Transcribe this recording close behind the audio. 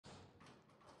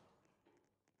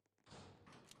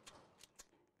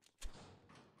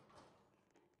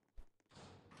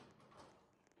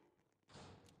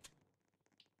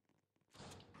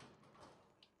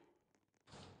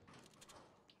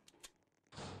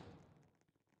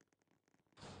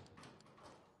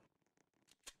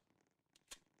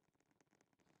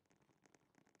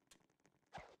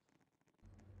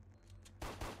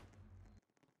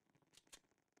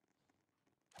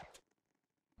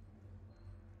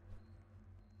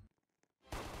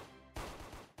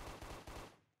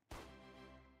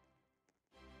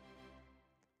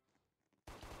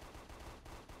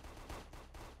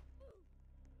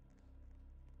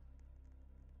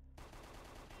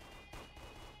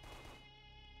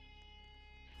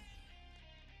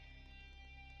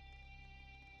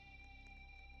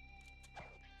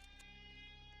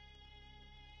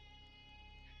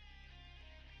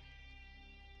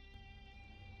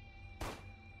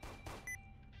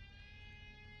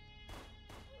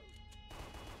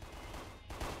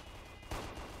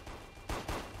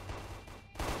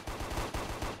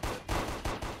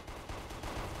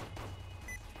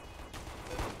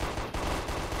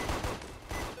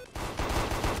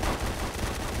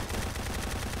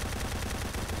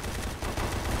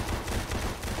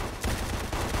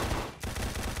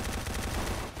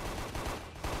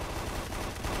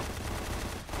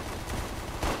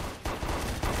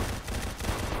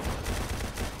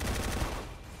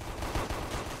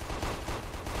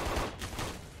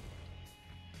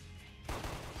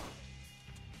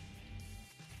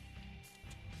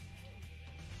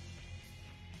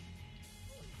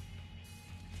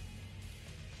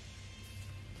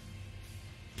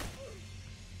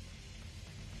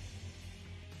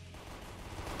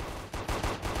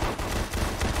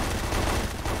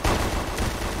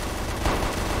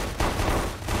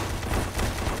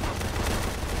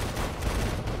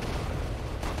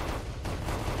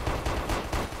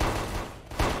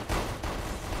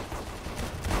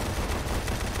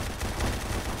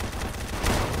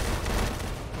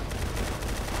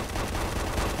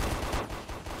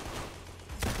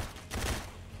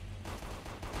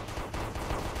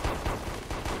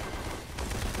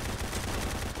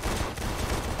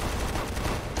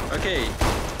Okay,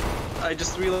 I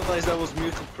just realized I was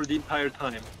muted for the entire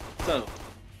time. So,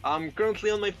 I'm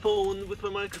currently on my phone with my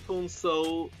microphone,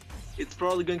 so it's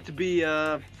probably going to be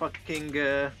it's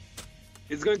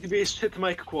going to be a shit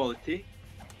mic quality.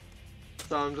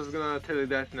 So I'm just gonna tell you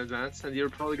that in advance, and you're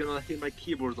probably gonna hear my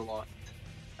keyboard a lot.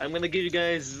 I'm gonna give you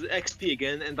guys XP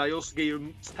again, and I also gave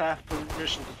staff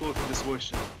permission to talk in this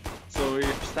version. So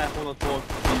if staff wanna talk,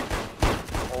 you can.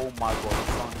 Oh my god, it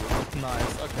sounds good.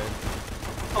 Nice, okay.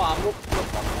 Oh, I'm not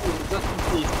just in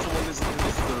case someone isn't in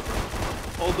this server.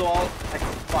 Although I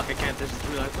can't, I just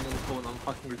realized I'm on the phone, I'm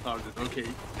fucking retarded, okay.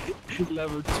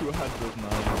 Level 209.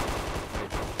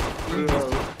 Wait. Bro.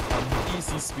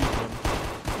 Easy speedrun.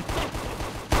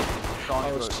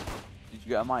 Sounds good. Did you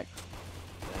get a mic?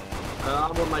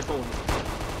 I'm on my phone.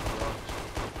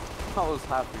 I was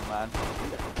happy, man.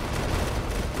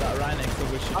 That Ryan Exo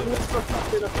wish you I'm the just best of luck.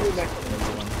 fucking a few next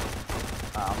Everyone.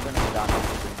 I'm gonna be down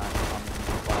after tonight. I'm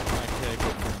fine. Okay,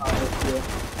 good.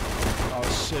 Oh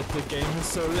shit, the game is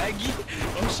so laggy.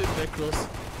 Oh shit, Necros.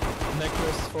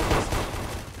 Necros, focus.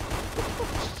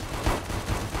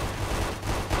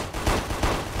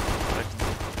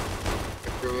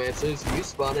 Necromancers, you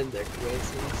spawn in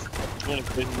necromancers? No,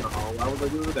 why would I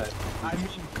do that? I mean,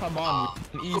 come on,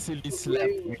 we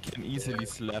can easily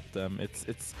slap them. It's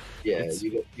Yeah, it's-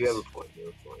 you have a point, you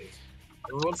have a point.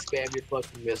 Everyone spam your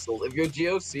fucking missiles. If you're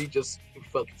GOC, just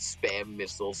fucking spam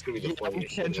missiles. It's gonna be the yeah, we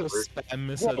funniest can shit just ever. spam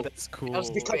missile, Whoa. that's cool.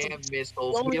 Just spam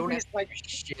missiles, we don't have to do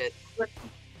shit.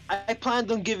 I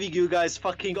planned on giving you guys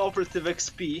fucking operative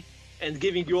XP and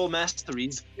giving you all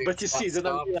masteries, but you see that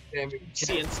Stop I'm spamming See,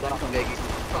 chat, it's stop not- begging,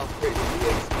 stop breaking the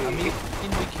XP. I mean,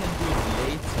 we can do it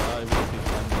later, it would be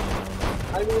funny, you know.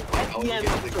 I mean, at Oh, the end,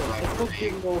 we get the sure, correct I could rate.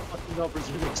 give no fucking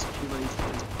operative XP later.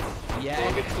 Yeah,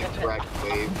 I'll get the correct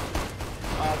wave.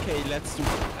 okay, let's do it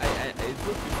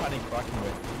would be funny cracking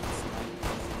with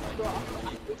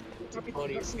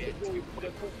Funny if we had two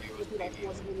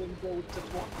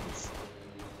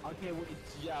Okay, wait,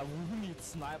 yeah, we need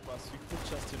snipers, we could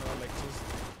just, you know, like, just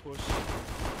push.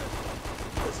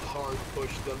 Let's hard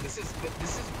push them. This is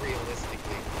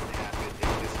realistically what would happen if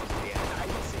this was the I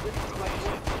actual see this is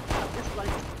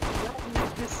like,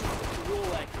 this is the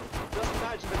role actor. Just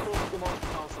imagine the close of the monster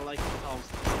house are like 2,000.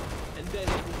 And then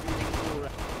it would be more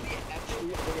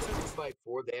Actually,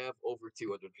 6x4, they have over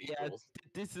 200 people. Yeah,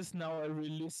 this is now a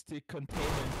realistic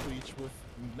containment breach with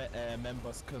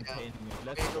members containing it.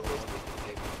 Let's go.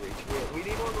 We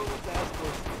need more mobile task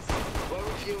forces. Why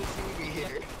would GOC be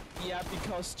here? Yeah,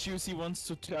 because Juicy wants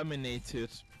to terminate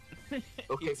it.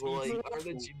 Okay, It's well, easy. like, are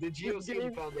the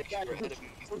GOC found extra enemies?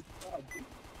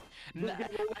 Nah,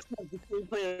 the same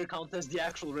player count as the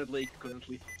actual Red Lake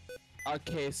currently.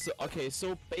 okay, so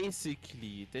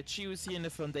basically, the GOC and the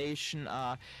Foundation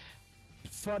are,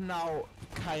 for now,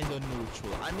 kinda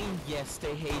neutral. I mean, yes,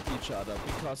 they hate each other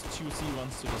because GOC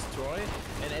wants to destroy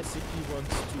and SCP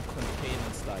wants to contain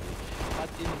and study. But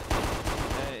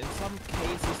in some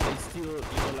cases, they still,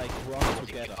 you know, like work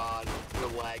together. God,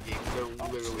 they're lagging. They're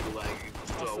literally lagging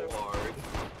so hard.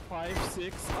 5,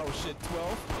 6, oh shit,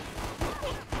 12.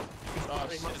 Oh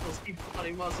shit. Muscles, keep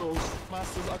funny muscles.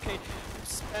 Masters, okay.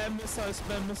 Spam missiles,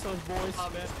 boys.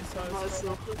 Spam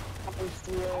missiles.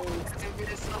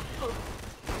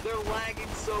 They're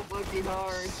lagging so fucking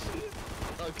hard.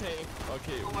 Okay.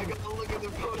 Oh my god, look at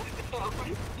them going down.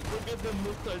 Look at the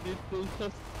missile, they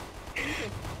just...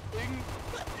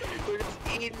 They're just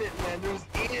eating it, man. They're just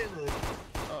eating it.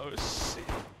 Oh shit.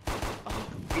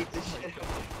 Eat the shit.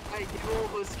 Hey, give all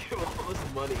of us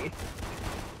money.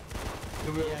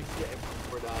 Yeah, Get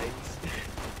for dimes.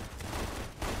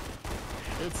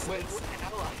 Wait,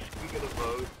 what ally are we gonna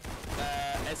vote?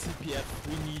 SCPF,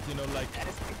 we need, you know, like...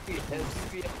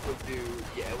 SCPF would do,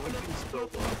 yeah, it would do so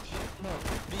much. No,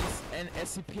 please, and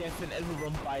SCPF and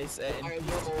everyone buys Why are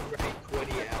there already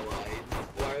 20 allies?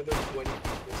 Why are there 20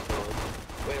 people spawned?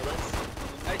 Wait, let's...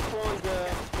 I spawned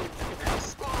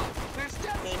Spawn! There's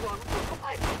death spawn!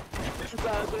 Why?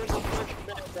 there's a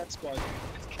bunch of that squad.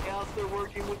 It's chaos, they're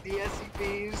working with the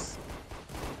SCPs!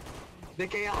 The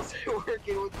chaos are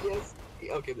working with the SCP.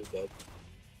 Okay, they're dead.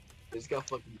 They just got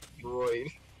fucking destroyed.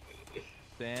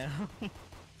 Damn.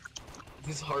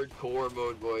 This is hardcore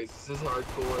mode, boys. This is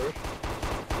hardcore.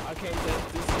 Okay,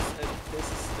 this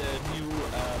is the new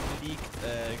leaked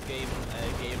game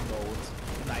mode,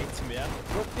 Nightmare.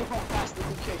 Let's see how fast we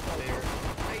can check There.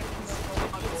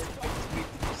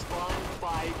 Spawn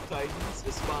 5 titans,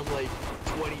 spawn like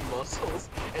 20 muscles,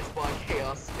 and spawn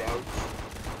chaos scouts.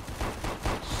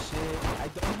 Shit, I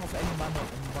don't have any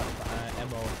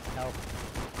ammo. Help.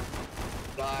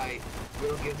 Die. We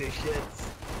don't give two shits.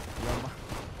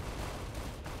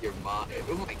 your mom.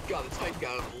 Oh my god, the Titan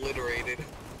got obliterated.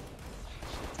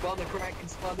 Spawn the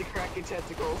Kraken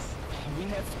tentacles. We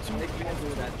have two. They can't do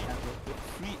that.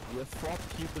 We have 4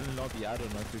 people in lobby. I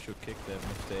don't know if we should kick them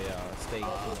if they are staying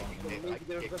too long. okay.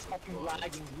 They're just fucking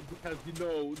lagging because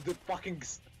the fucking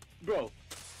bro.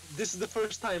 This is the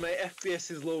first time my FPS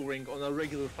is lowering on a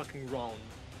regular fucking round.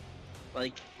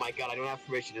 Like, My god, I don't have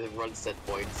permission to run set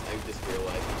points. I just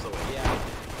realized I'm so angry. Yeah,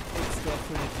 it's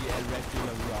definitely a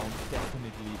regular round.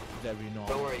 Definitely very normal.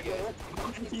 Don't worry, guys.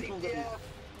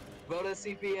 Vote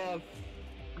CPF.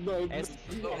 no,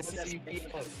 Vote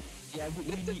CPF. Yeah, we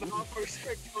The need. developers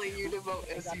are telling you to vote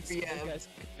SCPF.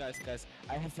 Guys,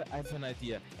 I have an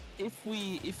idea. If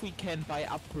we can buy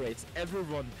upgrades,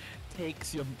 everyone take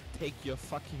your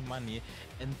fucking money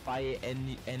and buy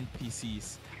any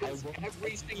NPCs.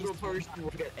 Every single person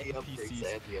will get the upgrades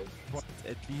at the end. Want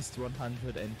at least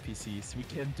 100 NPCs. We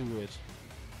can do it.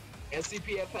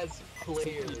 SCPF has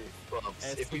player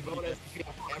buffs. If we vote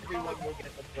SCPF, everyone will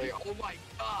get the player. Oh my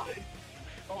god!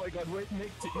 Oh my god, wait,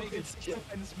 make it 69,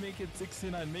 make it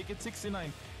 69, make it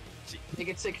 69. Make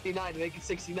it 69, make it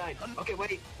 69. Okay,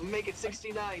 wait, make it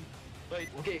 69. Wait,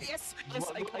 Okay, yes,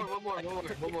 one more. No.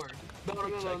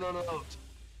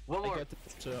 One more. I got the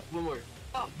picture. One more.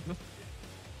 Oh,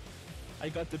 I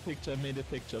got the picture, I made a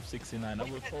picture of 69. I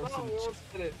will post no, we it. almost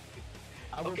did it.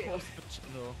 I will Okay, post the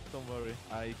channel. Don't worry,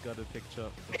 I got a picture.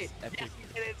 Wait, It's epic. yes,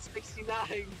 we did it,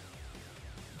 69.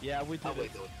 Yeah, we did Oh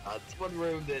wait, it. no, someone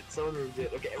ruined it.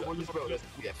 Okay, everyone just vote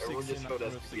SCPF. Everyone just vote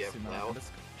SCPF now.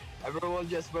 Everyone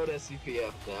just vote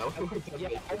SCPF now.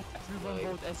 Yeah,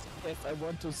 everyone vote SPF. I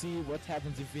want to see what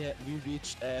happens if we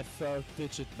reach a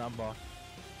 3rd-digit number.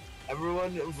 Everyone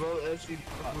vote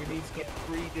SCPF. We need to get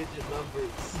 3-digit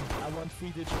numbers. I want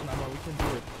 3-digit number. We can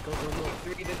do it. Go.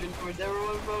 3-digit numbers.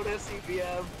 Everyone vote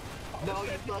SCPF. No,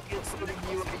 you fucking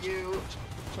voting you.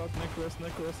 Shot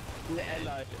Necros. The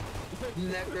ally.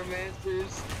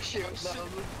 Necromancers, shoot them.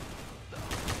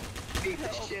 Beat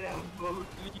the shit out of them.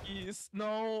 Please,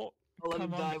 no. Let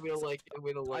him Come die. on. We don't like him.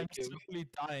 We don't I'm like him. slowly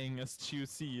dying as you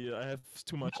see. I have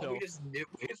too much No, health.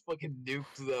 we just fucking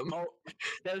nuked them. Oh,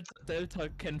 Delta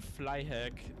can fly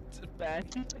hack.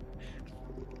 Bad.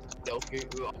 Delta,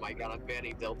 oh my god, I'm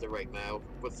banning Delta right now.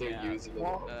 What's they're Yeah. using?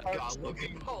 Well, God, look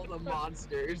at all the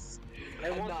monsters.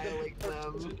 Annihilate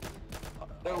them.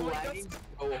 They're Oh my lagging God.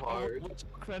 so hard. What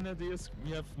grenadiers?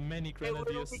 We have many They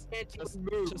literally grenadiers. can't Just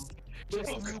move. just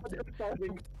nuke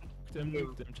them.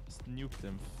 Just nuke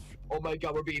them. Oh my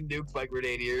god, we're being nuked by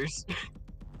grenadiers.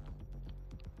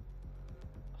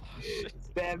 Oh, shit.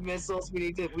 Spam missiles. We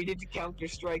need to counter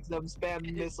strike them.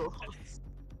 Spam missiles.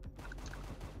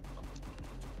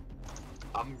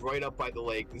 I'm right up by the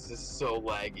lake. This is so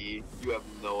laggy. You have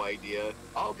no idea.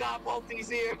 Oh god, Multi's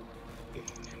here.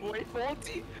 Wait,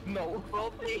 40? No.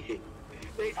 Multi.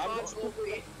 They I'm spawned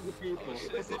Multi.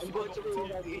 This is a bunch of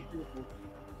Multi.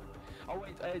 Oh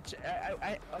wait,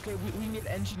 okay, we need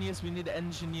engineers, we need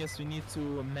to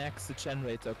max the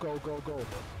generator. Go.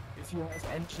 If you have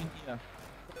engineer.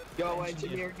 Go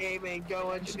engineer gaming.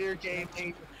 Go engineer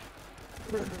gaming.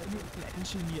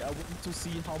 Engineer, I want to see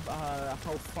how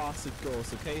fast it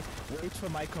goes, okay? Wait for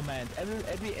my command.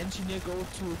 Every engineer go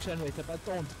to generator, but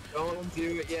don't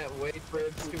do it yet. Wait for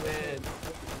its command. wait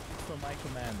for my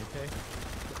command, okay?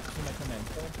 Wait for my command.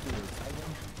 Don't do it. I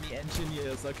want the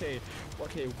engineers, okay?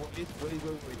 Okay,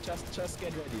 wait. Just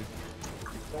get ready.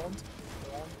 Don't.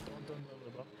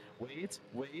 Wait.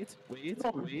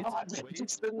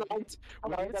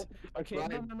 Okay, Right.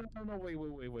 no,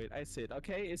 wait. I said,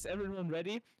 okay, is everyone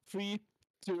ready? 3,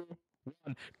 2,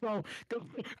 1, go!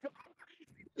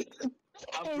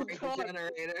 Upgrade the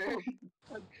generator.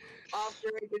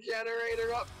 Upgrade the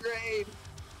generator. Upgrade.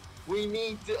 We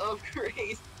need to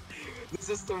upgrade. This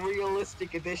is the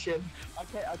realistic edition.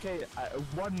 Okay,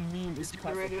 one meme is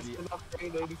Generator's perfectly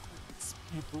been upgraded.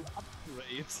 people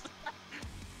upgrades.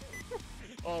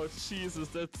 Oh Jesus,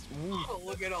 that's woo. Oh,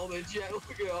 look at all the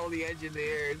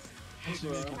engineers.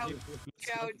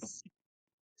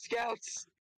 Scouts.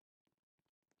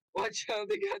 Watch out,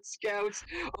 they got scouts.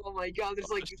 Oh my god, there's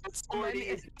like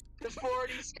 40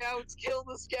 scouts. Kill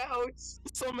the scouts.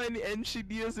 So many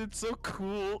engineers, it's so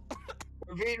cool.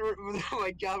 Oh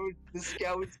my god, the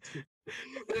scouts.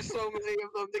 There's so many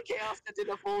of them. The chaos that did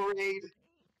a full raid.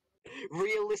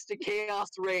 Realistic chaos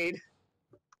raid.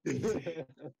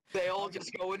 They all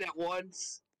just go in at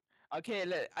once. Okay,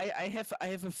 I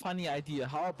have a funny idea.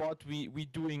 How about we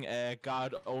doing a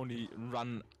guard only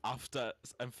run after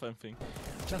something?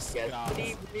 Just Yes, guard.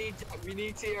 we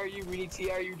need TRU. We need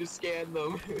TRU to scan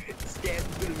them. Scan's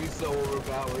gonna be so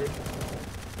overpowered.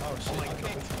 Oh shit. Oh my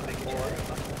god, it's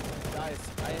 24. Guys,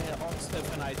 I also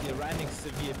have an idea. Rhinex the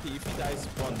VP, if he dies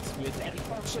once, we're dead.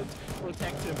 Oh shit!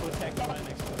 Protect him, protect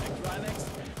Rhinex, protect Rhinex,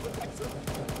 protect him!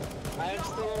 I am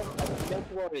still.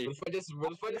 Don't worry. What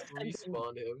if I just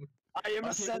respawn him? I am Okay,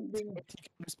 ascending.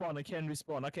 wait, I can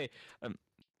respawn, okay.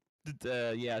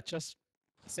 Yeah, just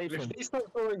save him. If they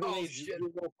start throwing Oh, grenades, shit.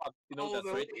 you go up. You know Oh, that,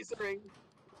 the right? lasering!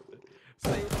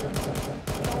 Save him!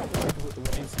 No!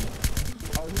 Where is he?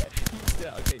 Oh yeah, he's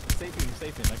there, okay,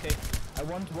 save him, okay? I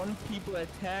want one people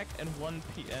attack and one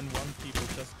people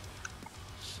just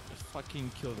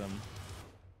fucking kill them.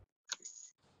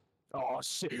 Oh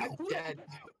shit! I'm dead.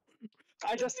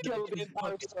 I just killed the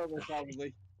entire server,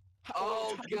 probably.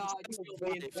 Oh How god, did you he killed the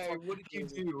survive? entire. What did you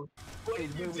do? What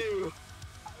did you Wait, do?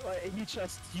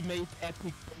 He made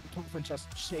epic move and just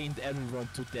chained everyone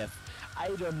to death. I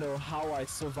don't know how I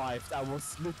survived. I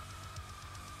was little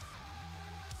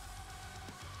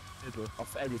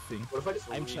of everything. What if I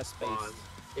just I'm just respawn? based.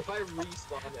 If I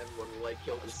respawn, everyone will like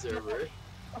kill the server.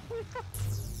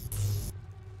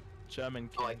 German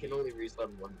Oh, I candy. can only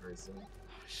respawn one person.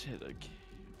 Shit, okay.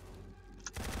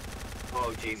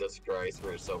 Oh Jesus Christ,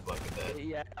 we're so fucking dead.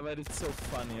 Yeah, but it's so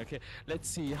funny. Okay, let's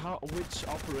see which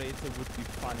operator would be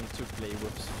funny to play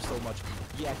with so much.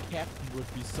 Yeah, captain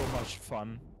would be so much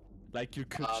fun. Like you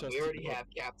could just. We already have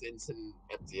captains and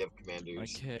FTF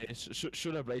commanders. Okay,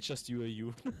 should I play just you or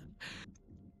you?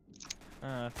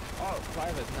 Oh,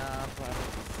 private. Nah,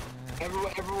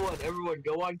 private. Everyone,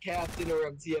 go on captain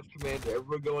or MTF commander.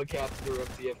 Everyone go on captain or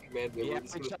MTF commander. Yeah, We're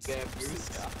just gonna spam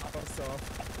boost. Also,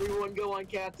 Everyone go on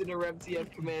captain or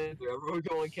MTF commander. Everyone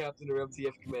go on captain or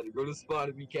MTF commander. Go to spawn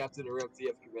and be captain or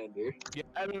MTF commander. yeah,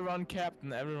 everyone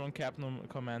captain or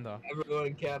commander.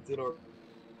 Everyone captain or